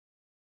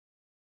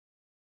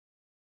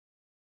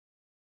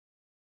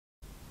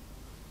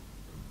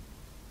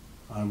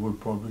I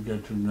would probably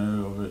get to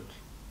know of it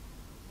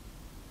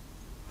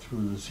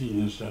through the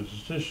senior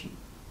statistician.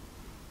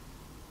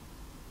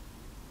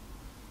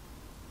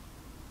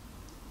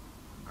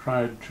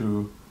 Tried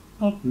to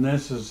not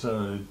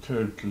necessarily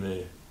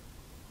totally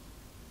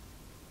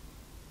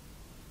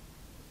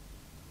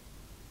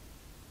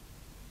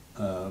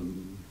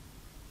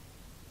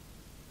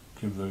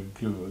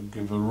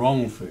give a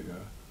wrong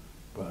figure,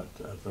 but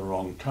at the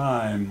wrong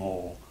time,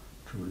 or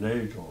too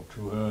late, or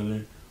too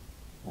early,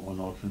 or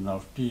not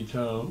enough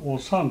detail, or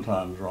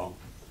sometimes wrong.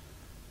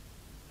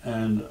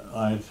 And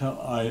I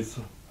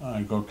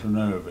got to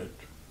know of it.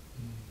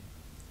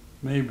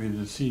 Maybe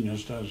the senior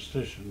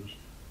statisticians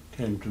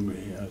came to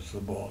me as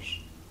the boss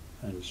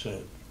and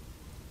said,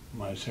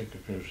 my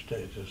Secretary of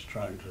State is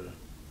trying to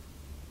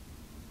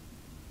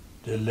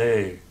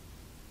delay,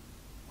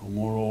 or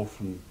more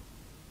often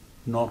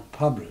not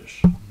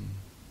publish.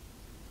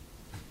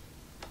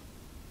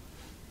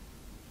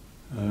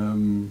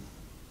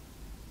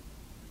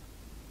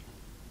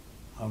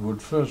 I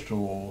would first of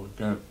all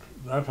get,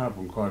 that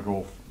happened quite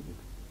often.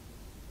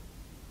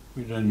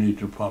 We don't need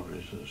to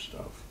publish this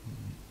stuff,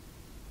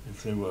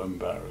 if they were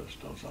embarrassed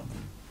or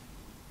something.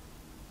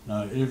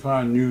 Now, if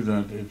I knew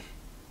that it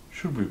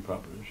should be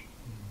published,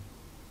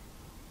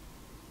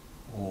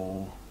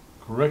 or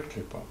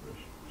correctly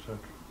published, etc.,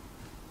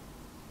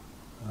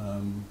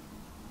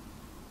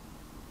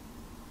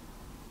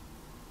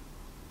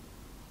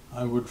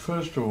 I would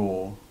first of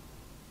all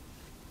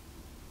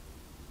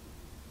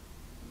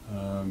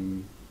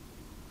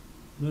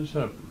this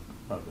happened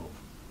quite often,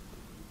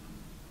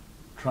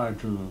 try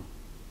to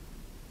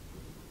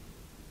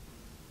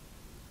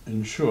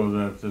ensure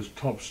that this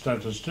top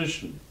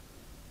statistician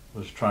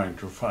was trying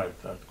to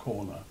fight that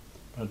corner.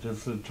 But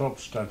if the top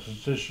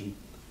statistician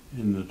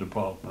in the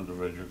Department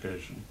of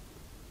Education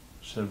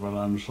said, well,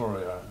 I'm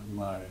sorry,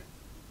 my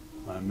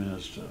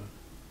minister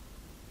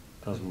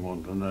doesn't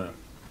want to know,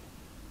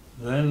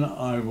 then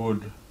I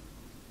would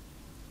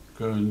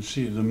go and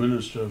see the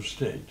Minister of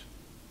State,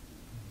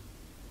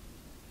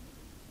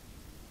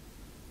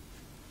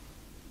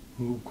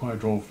 who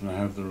quite often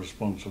have the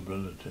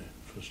responsibility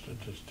for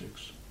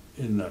statistics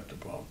in that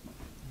department.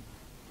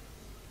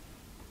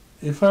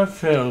 If I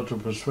failed to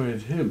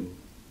persuade him,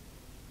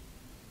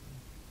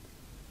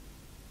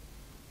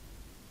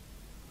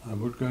 I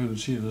would go and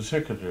see the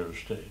Secretary of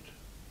State.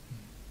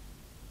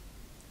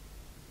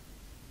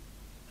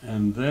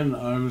 And then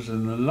I was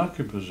in the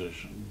lucky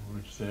position,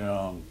 which they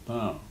aren't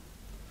now.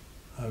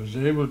 I was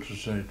able to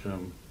say to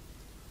him,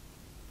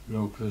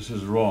 look, this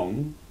is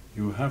wrong,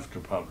 you have to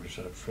publish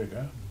that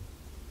figure,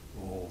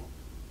 or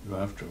you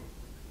have to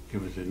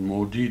give it in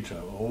more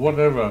detail, or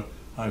whatever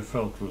I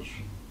felt was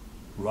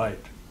right.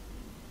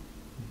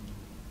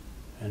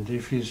 And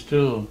if he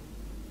still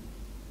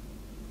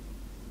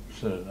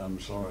said, I'm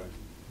sorry,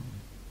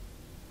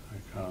 I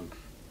can't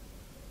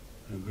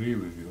agree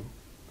with you,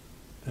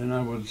 then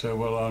I would say,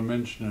 well, I'll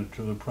mention it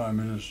to the Prime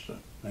Minister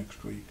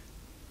next week.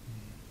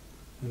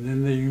 And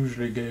then they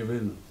usually gave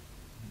in.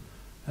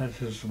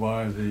 That is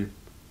why the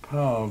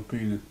power of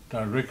being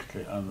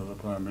directly under the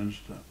Prime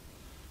Minister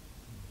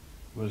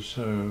was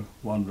so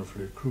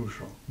wonderfully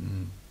crucial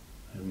in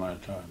my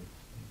time.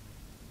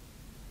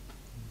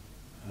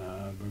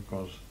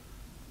 Because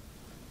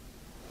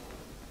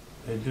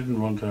they didn't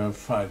want to have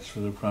fights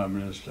for the Prime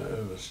Minister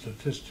over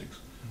statistics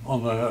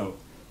on the whole.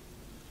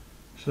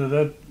 So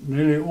that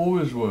nearly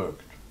always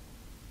worked,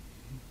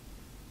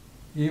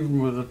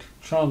 even with the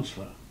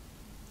Chancellor.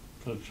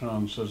 The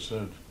Chancellor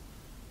said,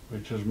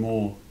 which is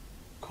more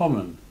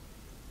common,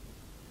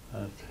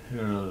 that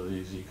here are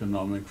these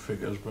economic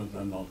figures, but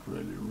they're not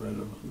really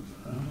relevant.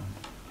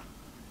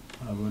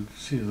 I would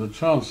see the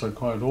Chancellor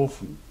quite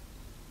often,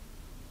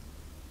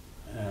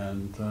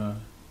 and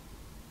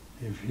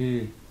if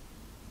he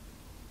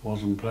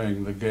wasn't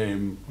playing the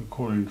game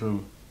according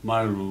to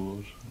my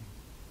rules,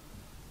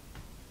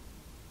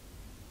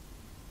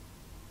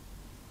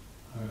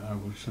 I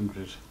would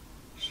simply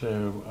say,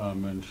 I'll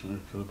mention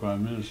it to the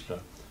Prime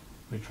Minister,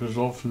 which was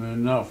often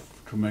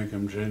enough to make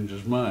him change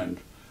his mind.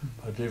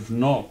 But if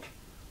not,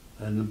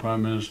 then the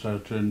Prime Minister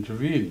had to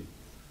intervene.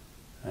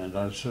 And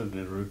I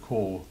certainly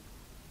recall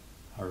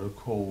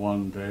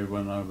one day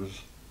when I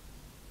was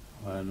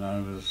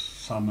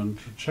summoned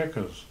to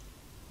Chequers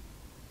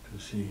to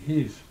see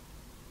Heath,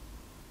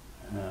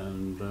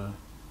 and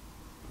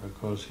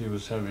because he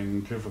was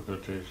having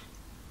difficulties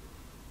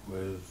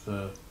with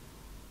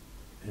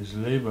his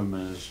Labour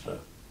Minister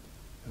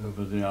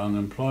over the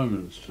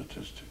unemployment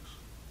statistics,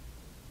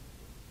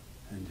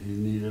 and he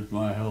needed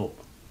my help.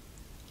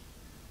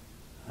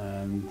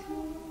 And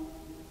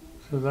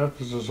so that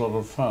was the sort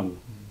of fun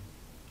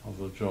of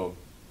the job.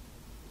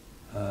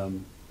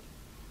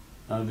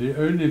 Now the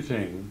only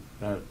thing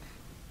that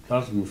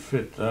doesn't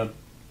fit that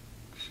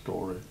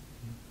story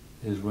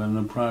is when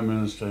the Prime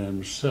Minister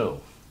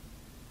himself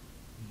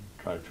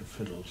tried to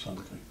fiddle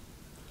something.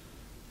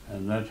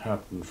 And that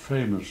happened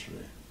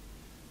famously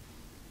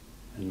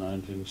in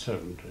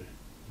 1970.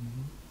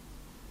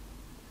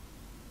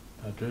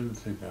 I don't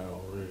think I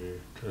already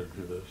told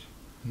you this.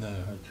 No.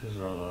 It is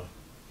rather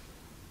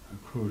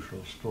a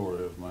crucial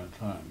story of my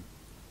time,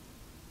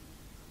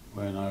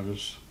 when I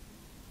was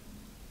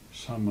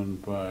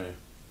summoned by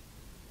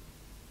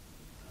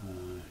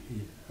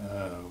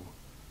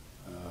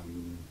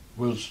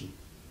Wilson.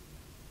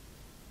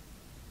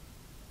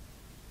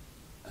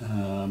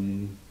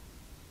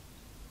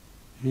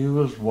 He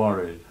was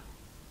worried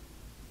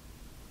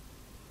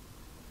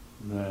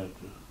that,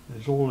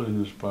 it's all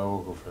in his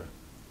biography,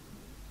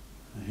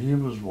 he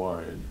was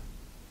worried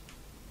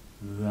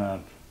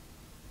that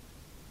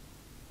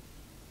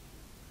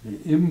the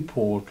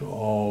import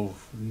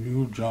of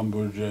new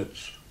jumbo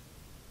jets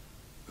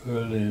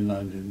early in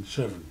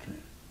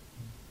 1970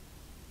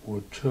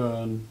 would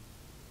turn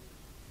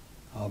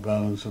our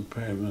balance of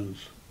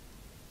payments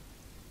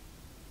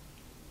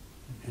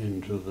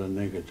into the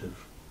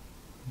negative.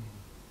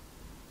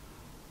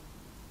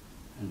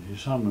 And he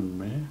summoned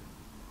me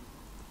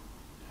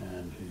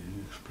and he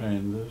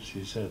explained this.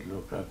 He said,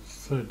 look,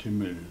 that's £30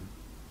 million.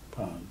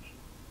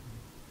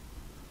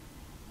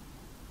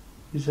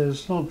 He said,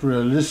 it's not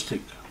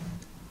realistic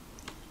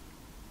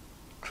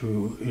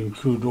to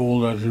include all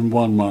that in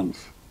 1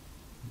 month,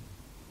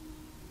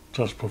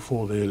 just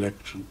before the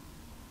election.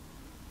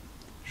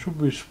 It should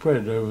be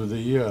spread over the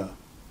year.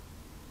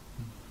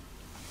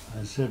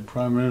 I said,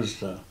 Prime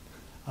Minister,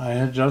 I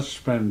had just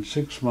spent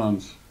 6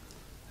 months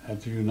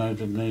at the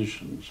United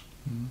Nations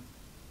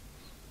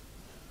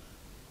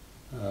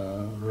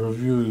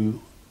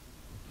reviewing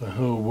the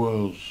whole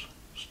world's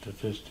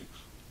statistics.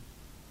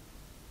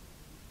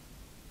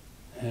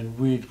 And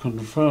we'd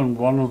confirmed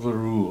one of the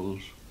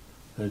rules,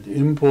 that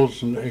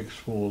imports and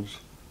exports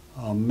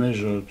are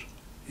measured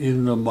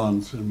in the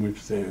month in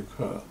which they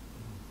occur.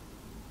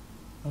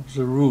 That was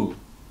a rule.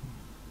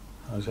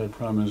 I said,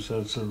 Prime Minister,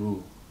 that's a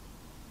rule.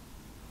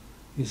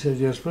 He said,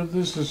 yes, but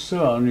this is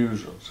so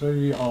unusual. So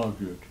he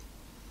argued.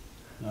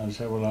 And I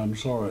said, well, I'm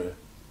sorry.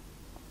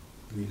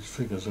 These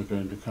figures are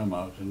going to come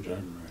out in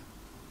January.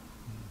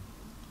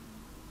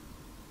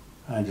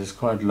 And it's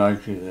quite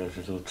likely that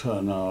it'll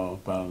turn our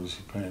balance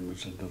of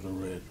payments into the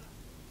red.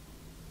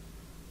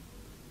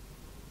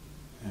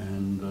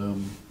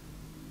 And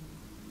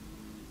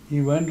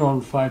he went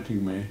on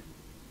fighting me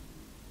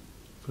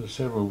for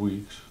several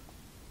weeks.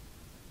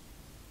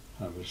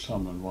 I was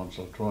summoned once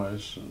or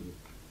twice, and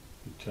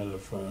he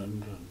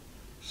telephoned and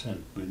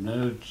sent me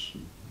notes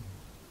and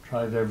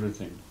tried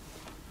everything,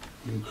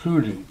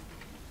 including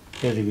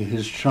getting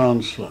his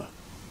Chancellor,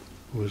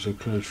 who was a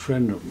close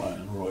friend of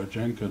mine, Roy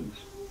Jenkins.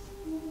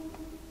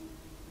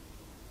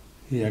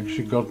 He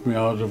actually got me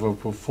out of a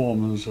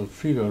performance of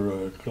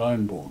Figaro at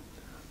Glyndebourne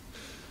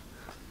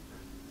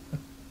to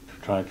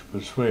try to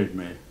persuade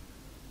me.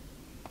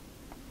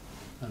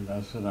 And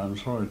I said, I'm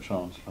sorry,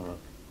 Chancellor,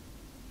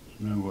 there's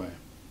no way.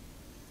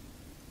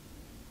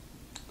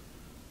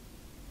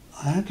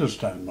 I had to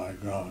stand my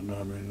ground.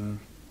 I mean,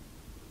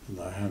 and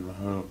I had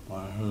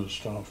my whole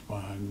staff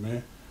behind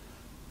me,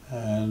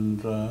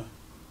 and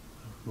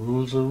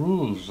rules are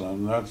rules,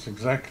 and that's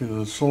exactly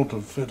the sort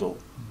of fiddle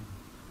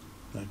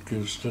that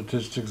gives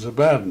statistics a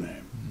bad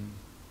name.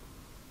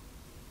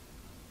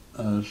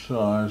 So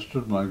I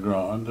stood my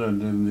ground,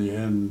 and in the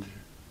end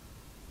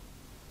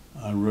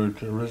I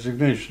wrote a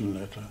resignation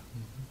letter,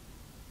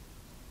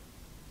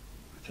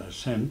 which I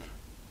sent.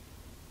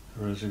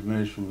 The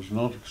resignation was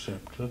not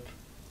accepted,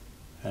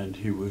 and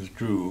he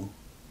withdrew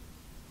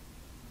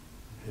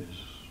his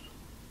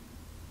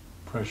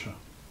pressure.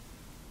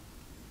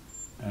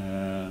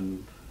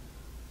 And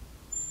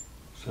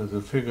so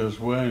the figures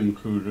were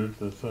included,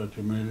 the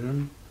 30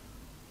 million,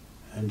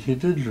 and he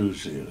did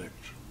lose the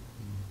election.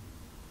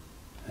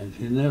 And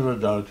he never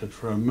doubted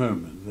for a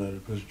moment that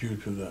it was due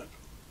to that.